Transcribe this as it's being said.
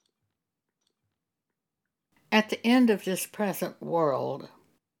At the end of this present world,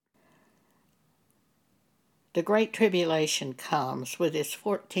 the Great Tribulation comes with its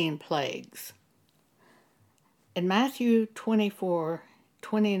 14 plagues. In Matthew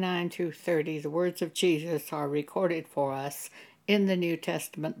 24:29-30, the words of Jesus are recorded for us in the New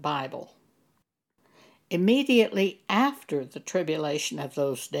Testament Bible. Immediately after the tribulation of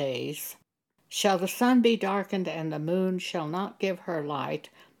those days, shall the sun be darkened, and the moon shall not give her light,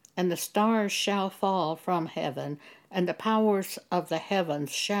 and the stars shall fall from heaven, and the powers of the heavens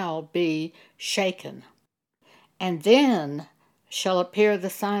shall be shaken. And then shall appear the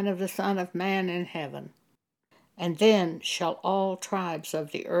sign of the Son of Man in heaven. And then shall all tribes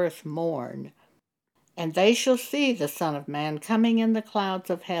of the earth mourn, and they shall see the Son of Man coming in the clouds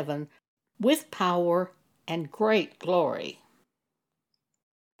of heaven with power and great glory.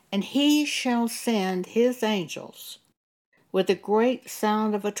 And he shall send his angels with a great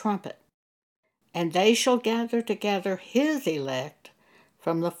sound of a trumpet, and they shall gather together his elect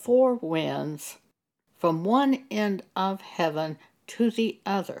from the four winds, from one end of heaven to the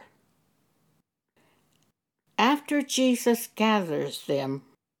other. After Jesus gathers them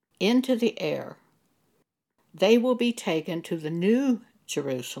into the air, they will be taken to the new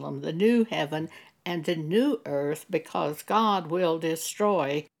Jerusalem, the new heaven, and the new earth, because God will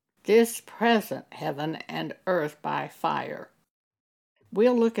destroy this present heaven and earth by fire.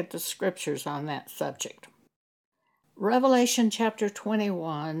 We'll look at the scriptures on that subject. Revelation chapter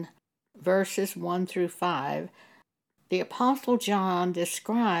 21, verses 1-5, the Apostle John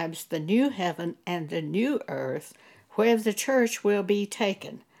describes the new heaven and the new earth where the church will be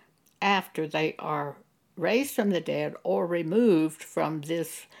taken after they are raised from the dead or removed from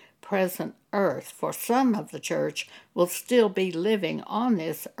this present earth, for some of the church will still be living on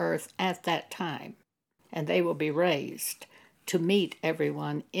this earth at that time, and they will be raised to meet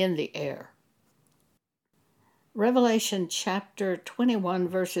everyone in the air. Revelation chapter 21,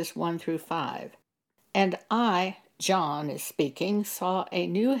 verses 1-5. And I, John is speaking, saw a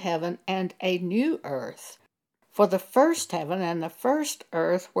new heaven and a new earth, for the first heaven and the first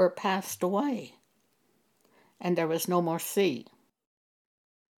earth were passed away, and there was no more sea.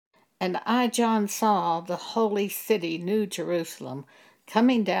 And I, John, saw the holy city, New Jerusalem,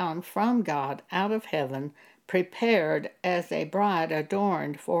 coming down from God out of heaven, prepared as a bride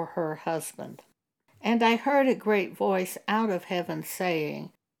adorned for her husband. And I heard a great voice out of heaven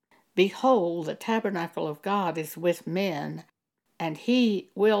saying, Behold, the tabernacle of God is with men, and he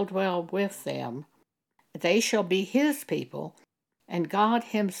will dwell with them. They shall be his people, and God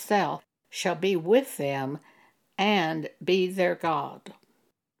himself shall be with them and be their God.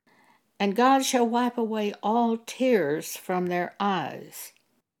 And God shall wipe away all tears from their eyes,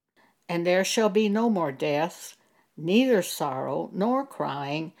 and there shall be no more death, neither sorrow nor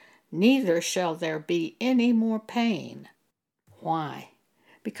crying, neither shall there be any more pain. Why?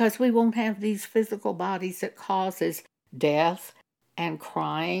 Because we won't have these physical bodies that causes death and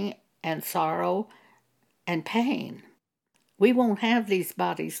crying and sorrow and pain. We won't have these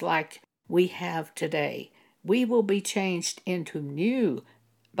bodies like we have today. We will be changed into new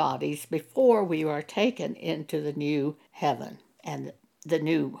bodies before we are taken into the new heaven and the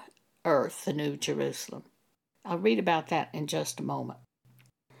new earth, the new Jerusalem. I'll read about that in just a moment.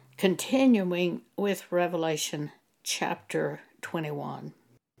 Continuing with Revelation chapter 21.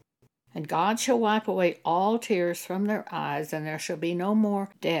 And God shall wipe away all tears from their eyes, and there shall be no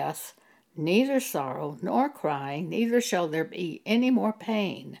more death, neither sorrow nor crying, neither shall there be any more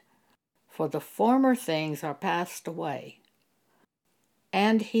pain, for the former things are passed away.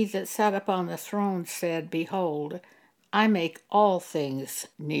 And he that sat upon the throne said, Behold, I make all things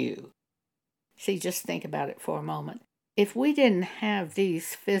new. See, just think about it for a moment. If we didn't have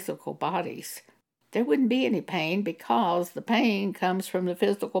these physical bodies, there wouldn't be any pain, because the pain comes from the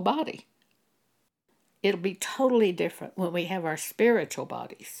physical body. It'll be totally different when we have our spiritual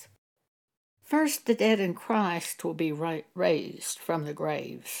bodies. First, the dead in Christ will be raised from the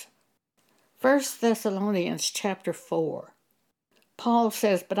graves. 1 Thessalonians chapter 4. Paul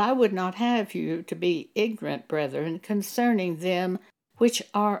says, But I would not have you to be ignorant, brethren, concerning them which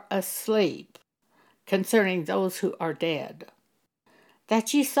are asleep, concerning those who are dead,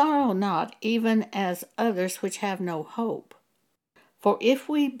 that ye sorrow not, even as others which have no hope. For if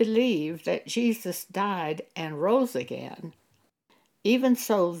we believe that Jesus died and rose again, even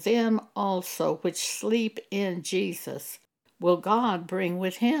so them also which sleep in Jesus will God bring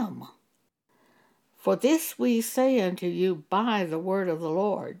with him. For this we say unto you by the word of the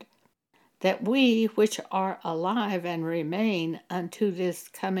Lord, that we which are alive and remain unto this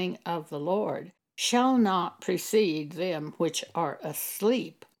coming of the Lord shall not precede them which are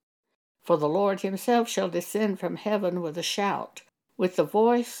asleep. For the Lord himself shall descend from heaven with a shout, with the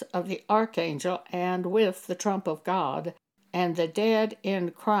voice of the archangel, and with the trump of God, and the dead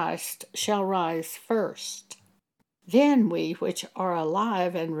in Christ shall rise first. Then we which are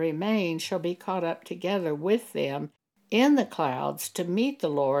alive and remain shall be caught up together with them in the clouds to meet the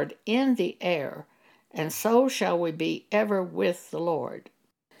Lord in the air, and so shall we be ever with the Lord.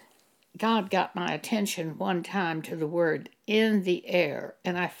 God got my attention one time to the word in the air,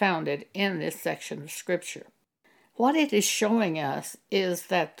 and I found it in this section of Scripture. What it is showing us is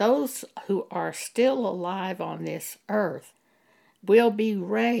that those who are still alive on this earth will be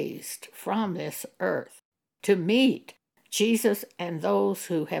raised from this earth to meet Jesus and those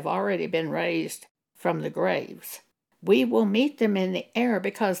who have already been raised from the graves. We will meet them in the air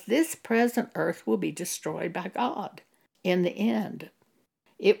because this present earth will be destroyed by God in the end.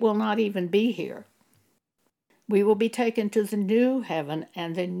 It will not even be here. We will be taken to the new heaven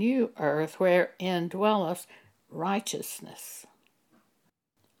and the new earth wherein dwelleth righteousness.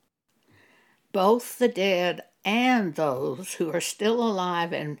 Both the dead and those who are still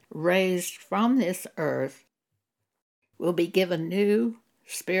alive and raised from this earth will be given new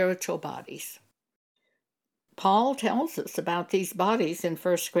spiritual bodies. Paul tells us about these bodies in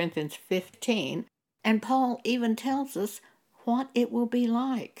 1 Corinthians 15, and Paul even tells us what it will be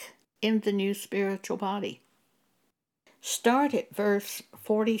like in the new spiritual body. Start at verse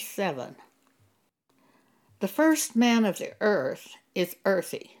 47. The first man of the earth is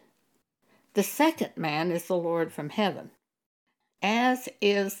earthy. The second man is the Lord from heaven. As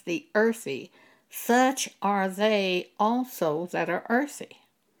is the earthy, such are they also that are earthy.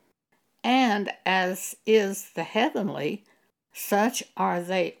 And as is the heavenly, such are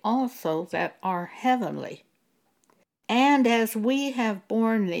they also that are heavenly. And as we have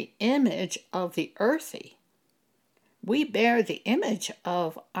borne the image of the earthy, we bear the image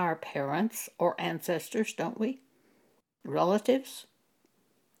of our parents or ancestors, don't we? Relatives.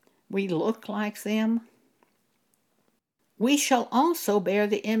 We look like them. We shall also bear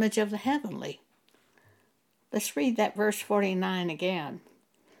the image of the heavenly. Let's read that verse 49 again.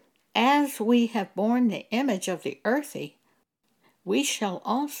 As we have borne the image of the earthy, we shall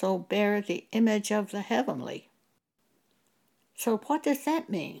also bear the image of the heavenly. So what does that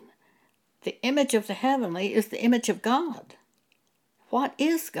mean? The image of the heavenly is the image of God. What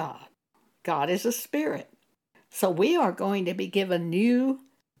is God? God is a spirit. So we are going to be given new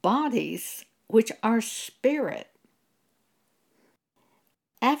bodies which are spirit.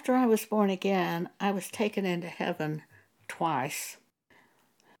 After I was born again, I was taken into heaven twice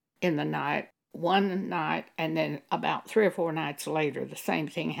in the night. One night, and then about 3 or 4 nights later, the same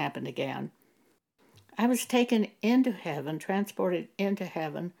thing happened again. I was taken into heaven, transported into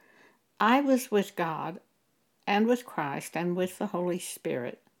heaven. I was with God and with Christ and with the Holy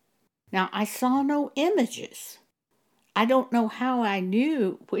Spirit. Now, I saw no images. I don't know how I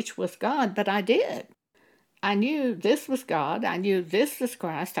knew which was God, but I did. I knew this was God. I knew this was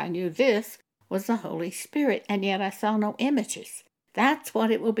Christ. I knew this was the Holy Spirit, and yet I saw no images. That's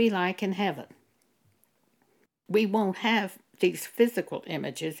what it will be like in heaven. We won't have these physical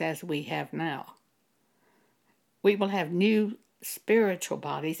images as we have now. We will have new spiritual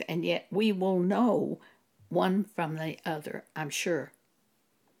bodies, and yet we will know one from the other, I'm sure.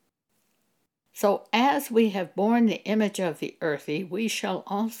 So as we have borne the image of the earthy, we shall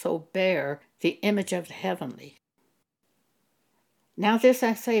also bear the image of the heavenly. Now this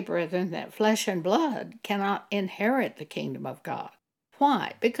I say, brethren, that flesh and blood cannot inherit the kingdom of God.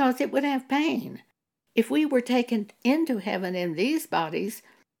 Why? Because it would have pain. If we were taken into heaven in these bodies,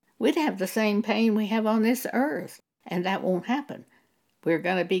 we'd have the same pain we have on this earth, and that won't happen. We're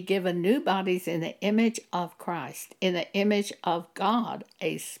going to be given new bodies in the image of Christ, in the image of God,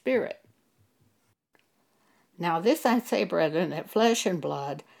 a spirit. Now this I say, brethren, that flesh and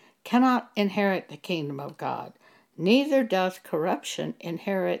blood cannot inherit the kingdom of God, neither doth corruption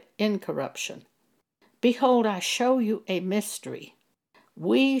inherit incorruption. Behold, I show you a mystery.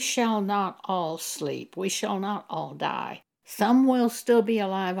 We shall not all sleep. We shall not all die. Some will still be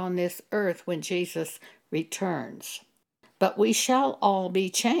alive on this earth when Jesus returns. But we shall all be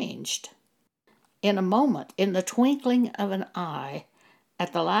changed. In a moment, in the twinkling of an eye,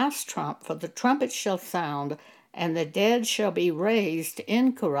 at the last trump, for the trumpet shall sound, and the dead shall be raised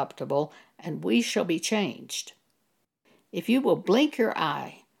incorruptible, and we shall be changed. If you will blink your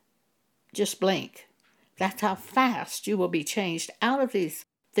eye, just blink. That's how fast you will be changed out of these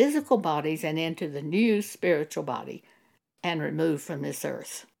physical bodies and into the new spiritual body and removed from this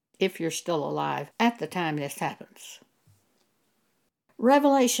earth, if you're still alive at the time this happens.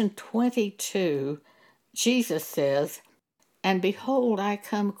 Revelation 22, Jesus says, And behold, I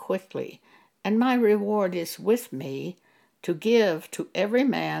come quickly, and my reward is with me, to give to every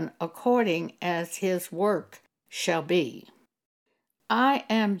man according as his work shall be. I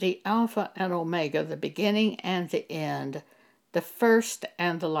am the Alpha and Omega, the beginning and the end, the first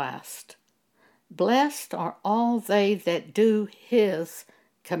and the last. Blessed are all they that do his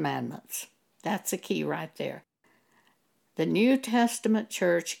commandments. That's a key right there. The New Testament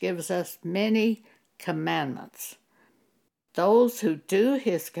church gives us many commandments. Those who do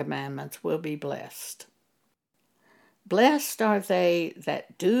his commandments will be blessed. Blessed are they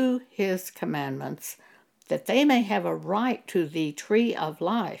that do his commandments, that they may have a right to the tree of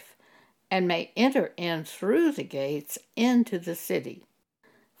life, and may enter in through the gates into the city.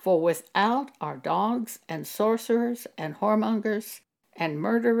 For without are dogs, and sorcerers, and whoremongers, and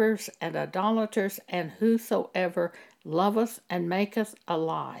murderers, and idolaters, and whosoever loveth and maketh a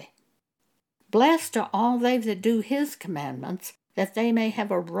lie. Blessed are all they that do his commandments, that they may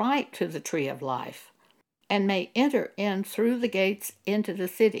have a right to the tree of life, and may enter in through the gates into the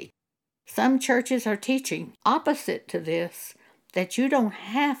city. Some churches are teaching opposite to this, that you don't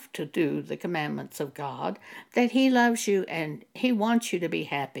have to do the commandments of God, that he loves you and he wants you to be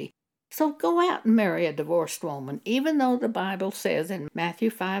happy. So go out and marry a divorced woman, even though the Bible says in Matthew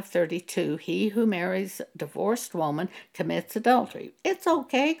 5:32, he who marries a divorced woman commits adultery. It's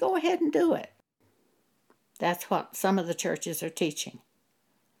okay, go ahead and do it. That's what some of the churches are teaching.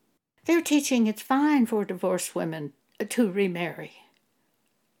 They're teaching it's fine for divorced women to remarry.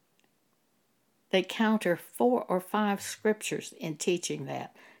 They counter 4 or 5 scriptures in teaching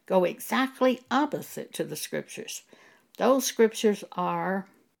that. Go exactly opposite to the scriptures. Those scriptures are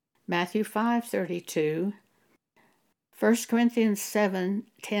Matthew 5:32, 1 Corinthians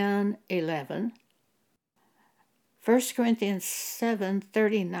 7:10, 11, 1 Corinthians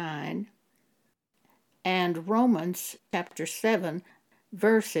 7:39, and Romans chapter 7,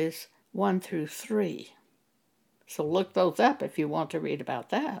 verses 1 through 3. So look those up if you want to read about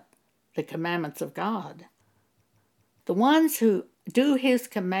that. The commandments of God. The ones who do his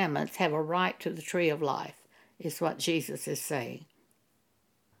commandments have a right to the tree of life, is what Jesus is saying.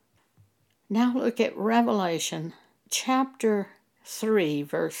 Now look at Revelation chapter 3,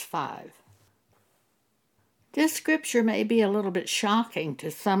 verse 5. This scripture may be a little bit shocking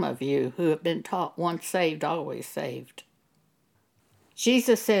to some of you who have been taught once saved, always saved.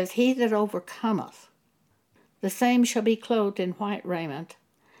 Jesus says, he that overcometh, the same shall be clothed in white raiment,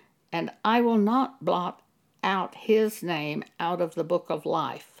 and I will not blot out his name out of the book of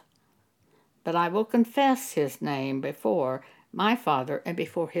life, but I will confess his name before my Father and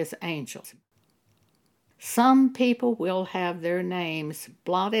before his angels. Some people will have their names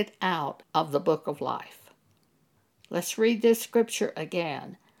blotted out of the book of life. Let's read this scripture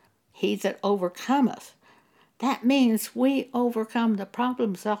again. He that overcometh. That means we overcome the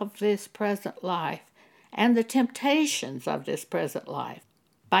problems of this present life and the temptations of this present life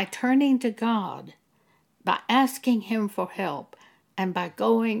by turning to God, by asking him for help, and by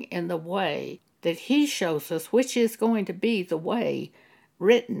going in the way that he shows us, which is going to be the way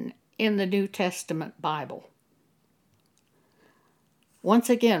written in the New Testament Bible. Once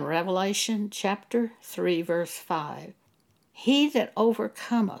again, Revelation chapter 3, verse 5. He that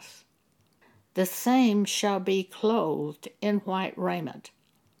overcometh, the same shall be clothed in white raiment.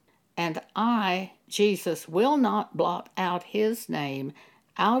 And I, Jesus, will not blot out his name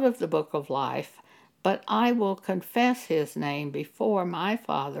out of the book of life, but I will confess his name before my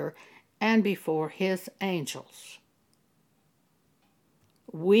Father and before his angels.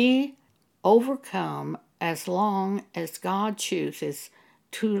 We overcome as long as God chooses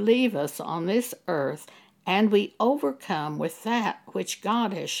to leave us on this earth, and we overcome with that which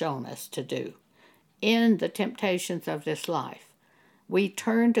God has shown us to do in the temptations of this life. We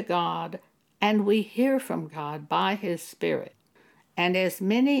turn to God and we hear from God by his Spirit. And as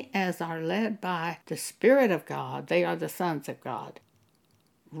many as are led by the Spirit of God, they are the sons of God.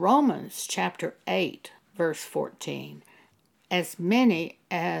 Romans chapter 8, verse 14. As many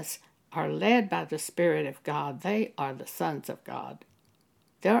as are led by the Spirit of God, they are the sons of God.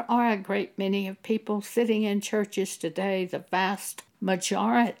 There are a great many of people sitting in churches today, the vast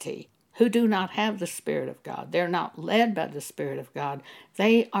majority, who do not have the Spirit of God. They're not led by the Spirit of God.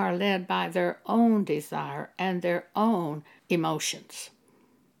 They are led by their own desire and their own emotions.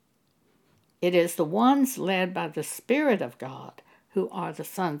 It is the ones led by the Spirit of God who are the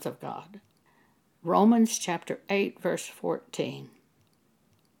sons of God. Romans chapter 8, verse 14.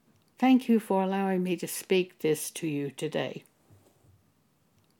 Thank you for allowing me to speak this to you today.